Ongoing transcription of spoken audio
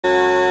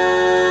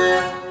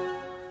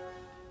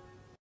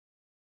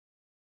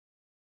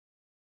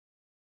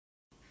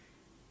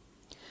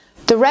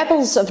The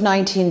rebels of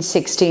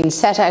 1916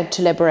 set out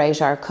to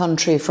liberate our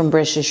country from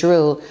British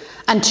rule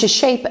and to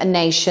shape a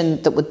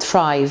nation that would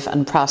thrive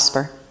and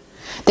prosper.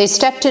 They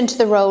stepped into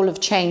the role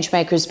of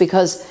changemakers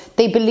because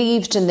they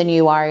believed in the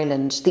new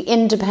Ireland, the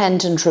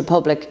independent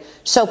republic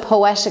so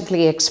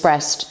poetically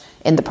expressed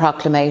in the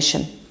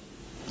proclamation.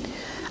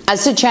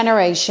 As a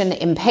generation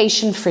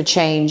impatient for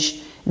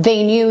change,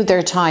 they knew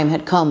their time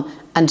had come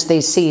and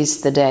they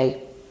seized the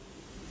day.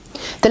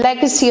 The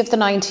legacy of the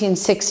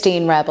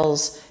 1916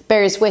 rebels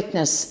bears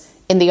witness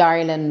in the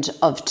Ireland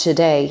of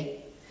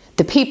today.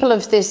 The people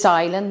of this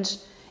island,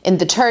 in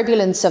the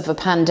turbulence of a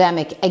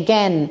pandemic,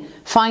 again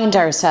find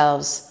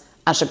ourselves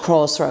at a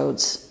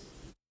crossroads.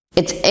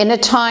 It's in a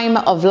time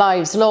of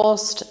lives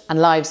lost and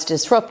lives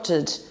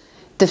disrupted.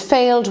 The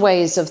failed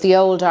ways of the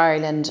old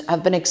Ireland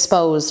have been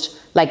exposed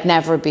like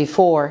never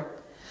before.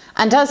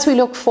 And as we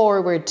look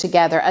forward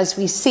together, as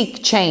we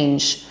seek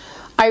change,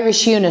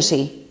 Irish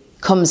unity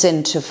comes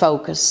into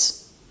focus.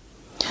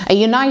 A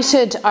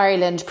united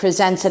Ireland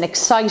presents an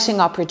exciting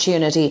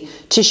opportunity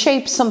to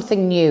shape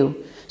something new,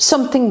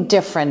 something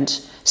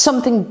different,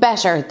 something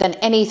better than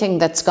anything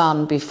that's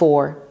gone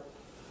before.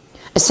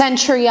 A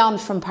century on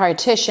from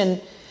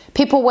partition,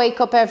 people wake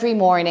up every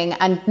morning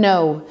and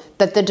know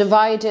that the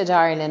divided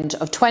Ireland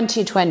of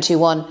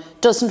 2021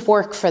 doesn't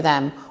work for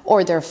them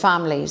or their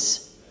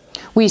families.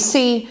 We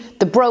see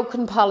the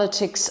broken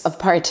politics of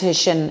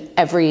partition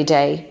every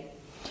day.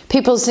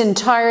 People's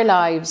entire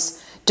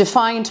lives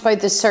defined by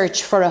the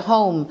search for a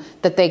home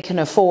that they can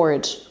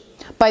afford,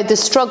 by the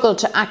struggle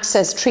to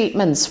access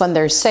treatments when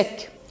they're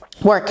sick,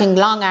 working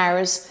long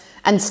hours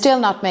and still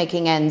not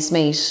making ends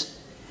meet.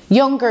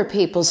 Younger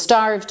people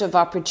starved of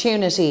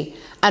opportunity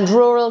and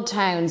rural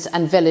towns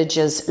and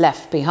villages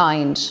left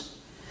behind.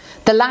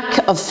 The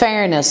lack of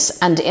fairness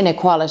and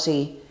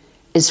inequality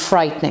is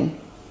frightening.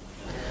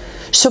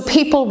 So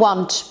people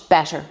want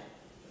better.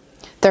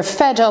 They're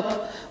fed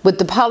up with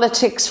the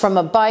politics from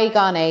a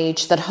bygone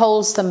age that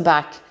holds them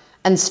back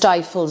and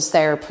stifles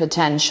their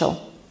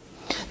potential.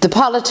 The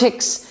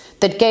politics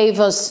that gave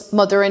us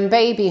mother and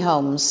baby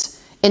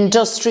homes,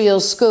 industrial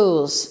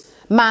schools,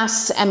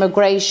 mass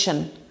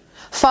emigration,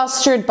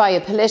 fostered by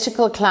a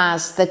political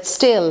class that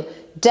still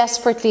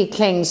desperately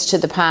clings to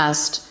the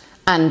past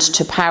and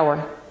to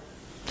power.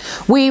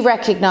 We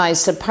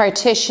recognise that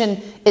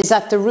partition is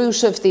at the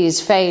root of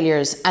these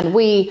failures, and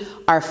we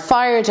are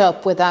fired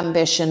up with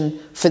ambition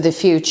for the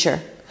future.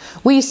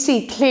 We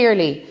see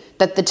clearly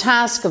that the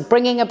task of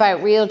bringing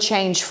about real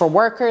change for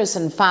workers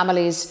and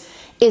families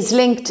is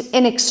linked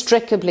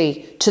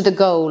inextricably to the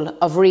goal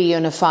of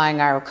reunifying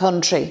our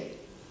country.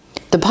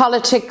 The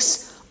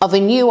politics of a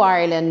new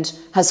Ireland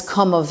has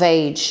come of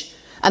age,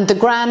 and the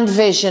grand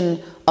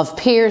vision of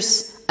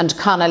Pearse and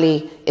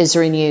Connolly is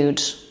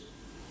renewed.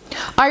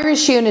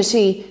 Irish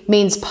unity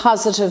means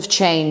positive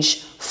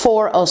change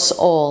for us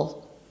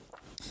all.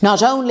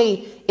 Not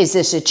only is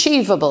it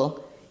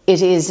achievable,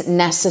 it is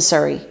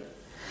necessary.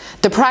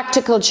 The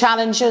practical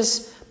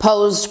challenges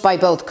posed by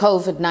both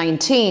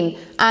COVID-19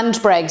 and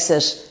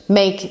Brexit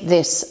make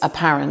this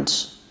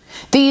apparent.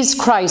 These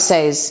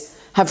crises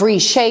have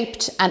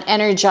reshaped and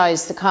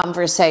energised the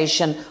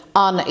conversation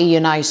on a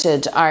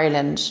united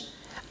Ireland,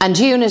 and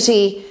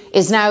unity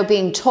is now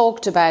being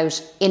talked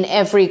about in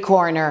every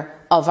corner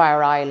of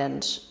our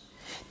island.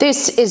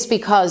 This is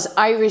because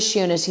Irish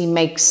unity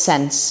makes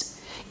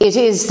sense. It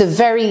is the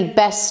very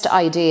best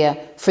idea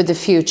for the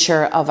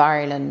future of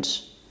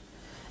Ireland.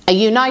 A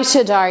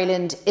united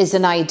Ireland is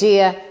an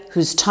idea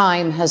whose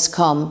time has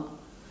come.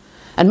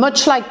 And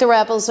much like the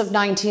rebels of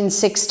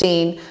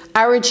 1916,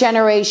 our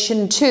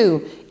generation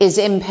too is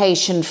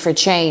impatient for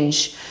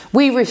change.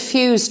 We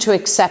refuse to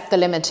accept the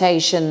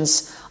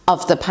limitations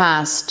of the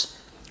past.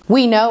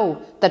 We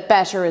know that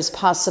better is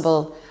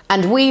possible,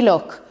 and we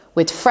look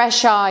with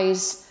fresh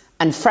eyes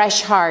and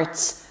fresh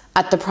hearts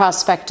at the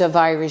prospect of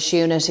Irish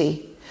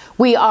unity.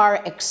 We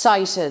are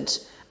excited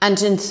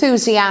and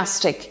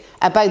enthusiastic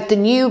about the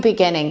new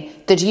beginning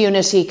that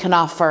unity can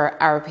offer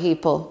our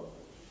people.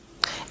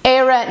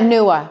 Éire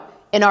nua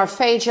in our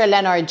féidir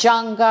len our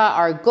janga,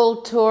 our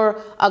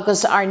gultúr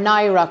agus our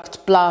nairacht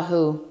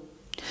blahu.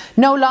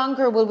 No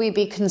longer will we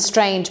be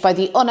constrained by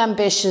the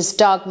unambitious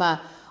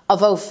dogma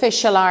of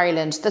official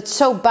Ireland that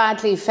so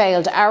badly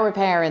failed our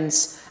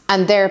parents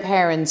and their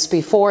parents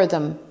before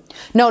them.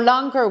 No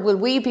longer will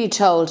we be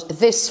told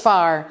this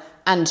far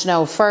and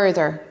no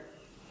further.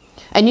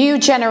 A new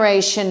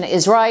generation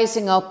is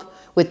rising up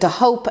with the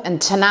hope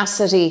and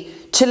tenacity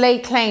to lay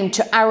claim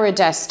to our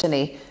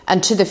destiny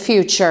and to the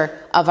future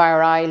of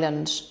our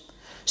island.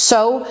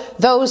 So,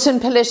 those in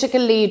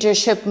political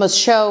leadership must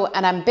show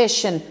an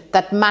ambition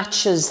that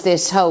matches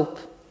this hope.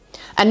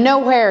 And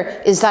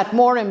nowhere is that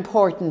more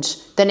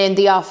important than in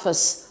the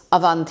office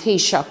of An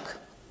Taoiseach.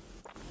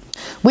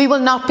 We will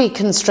not be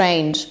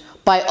constrained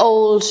by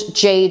old,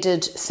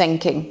 jaded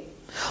thinking,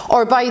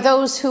 or by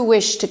those who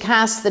wish to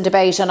cast the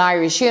debate on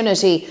Irish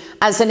unity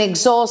as an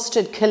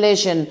exhausted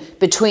collision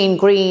between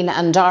green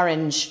and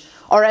orange,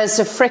 or as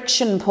a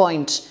friction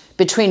point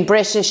between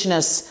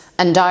Britishness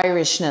and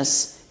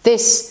Irishness.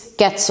 This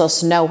gets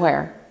us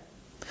nowhere.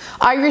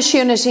 Irish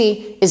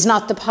unity is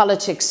not the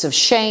politics of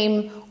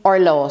shame or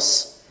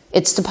loss.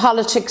 It's the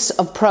politics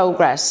of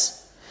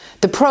progress.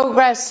 The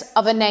progress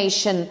of a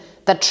nation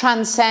that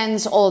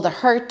transcends all the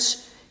hurt,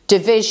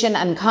 division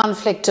and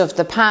conflict of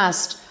the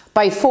past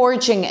by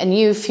forging a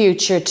new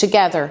future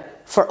together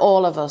for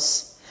all of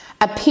us.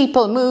 A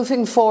people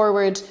moving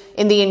forward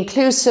in the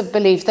inclusive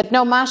belief that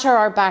no matter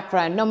our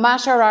background, no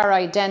matter our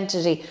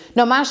identity,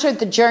 no matter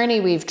the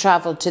journey we've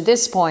travelled to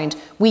this point,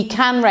 we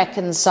can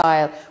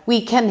reconcile,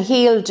 we can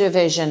heal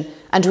division,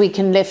 and we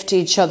can lift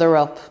each other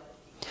up.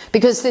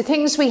 Because the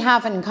things we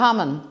have in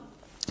common,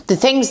 the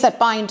things that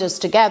bind us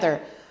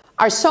together,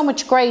 are so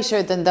much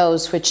greater than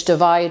those which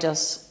divide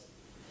us.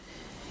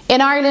 In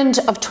Ireland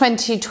of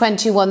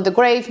 2021, the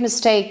grave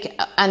mistake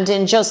and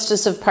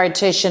injustice of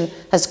partition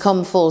has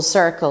come full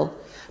circle.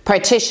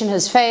 Partition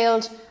has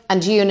failed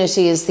and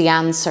unity is the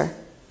answer.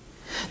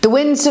 The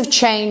winds of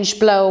change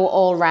blow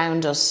all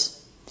round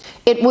us.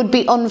 It would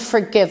be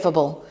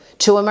unforgivable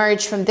to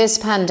emerge from this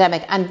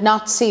pandemic and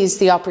not seize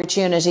the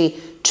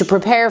opportunity to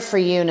prepare for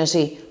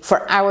unity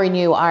for our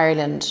new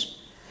Ireland.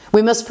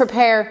 We must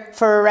prepare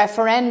for a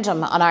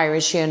referendum on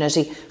Irish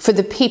unity, for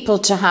the people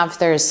to have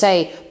their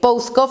say.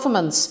 Both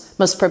governments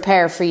must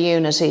prepare for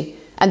unity,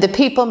 and the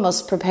people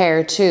must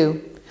prepare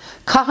too.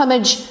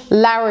 Cahamid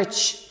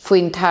Larich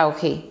Fuin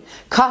Tauchi,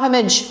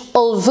 Cahamid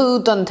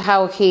Ulvu Dun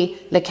Tauchi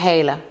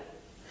Lekela.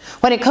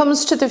 When it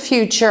comes to the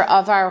future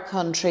of our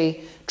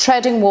country,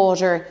 treading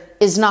water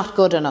is not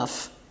good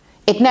enough.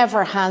 It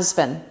never has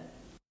been.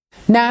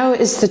 Now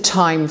is the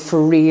time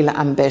for real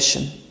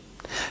ambition.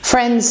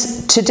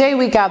 Friends, today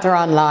we gather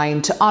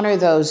online to honour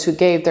those who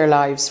gave their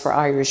lives for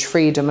Irish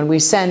freedom, and we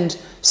send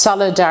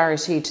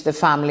solidarity to the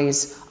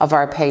families of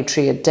our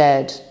patriot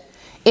dead.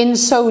 In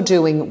so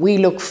doing, we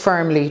look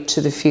firmly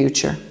to the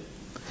future.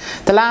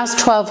 The last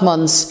 12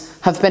 months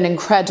have been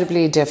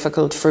incredibly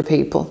difficult for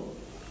people.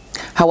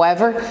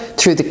 However,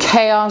 through the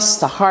chaos,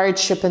 the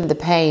hardship and the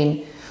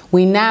pain,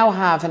 we now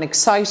have an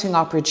exciting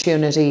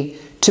opportunity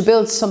to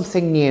build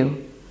something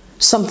new,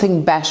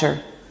 something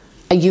better,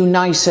 a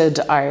united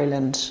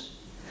Ireland.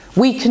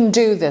 We can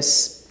do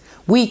this.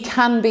 We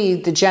can be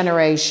the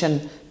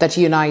generation that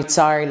unites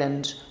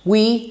Ireland.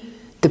 We,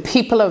 the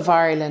people of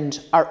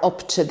Ireland, are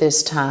up to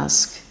this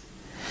task.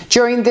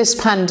 During this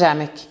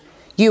pandemic,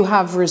 you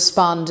have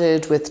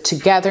responded with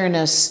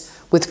togetherness,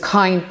 with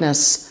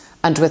kindness,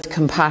 and with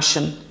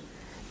compassion.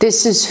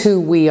 This is who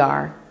we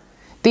are.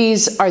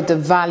 These are the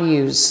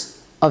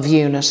values of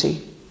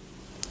unity.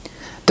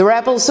 The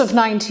rebels of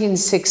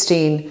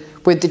 1916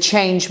 were the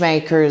change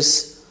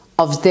makers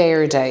of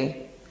their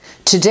day.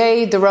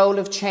 Today, the role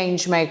of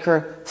change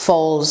maker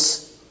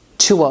falls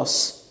to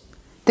us.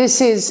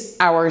 This is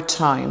our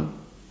time.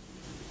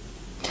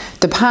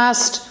 The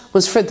past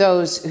was for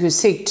those who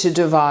seek to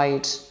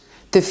divide.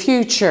 The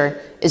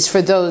future is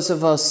for those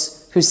of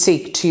us who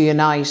seek to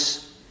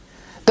unite.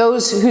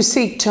 Those who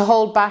seek to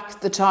hold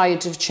back the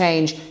tide of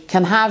change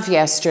can have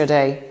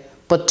yesterday,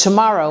 but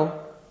tomorrow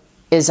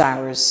is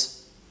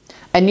ours.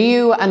 A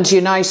new and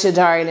united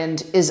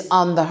Ireland is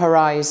on the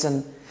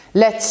horizon.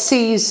 Let's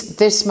seize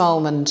this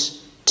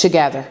moment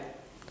together.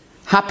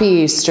 Happy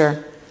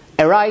Easter.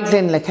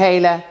 Eraglin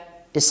Lekela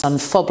is an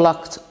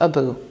Foblacht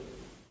Abu.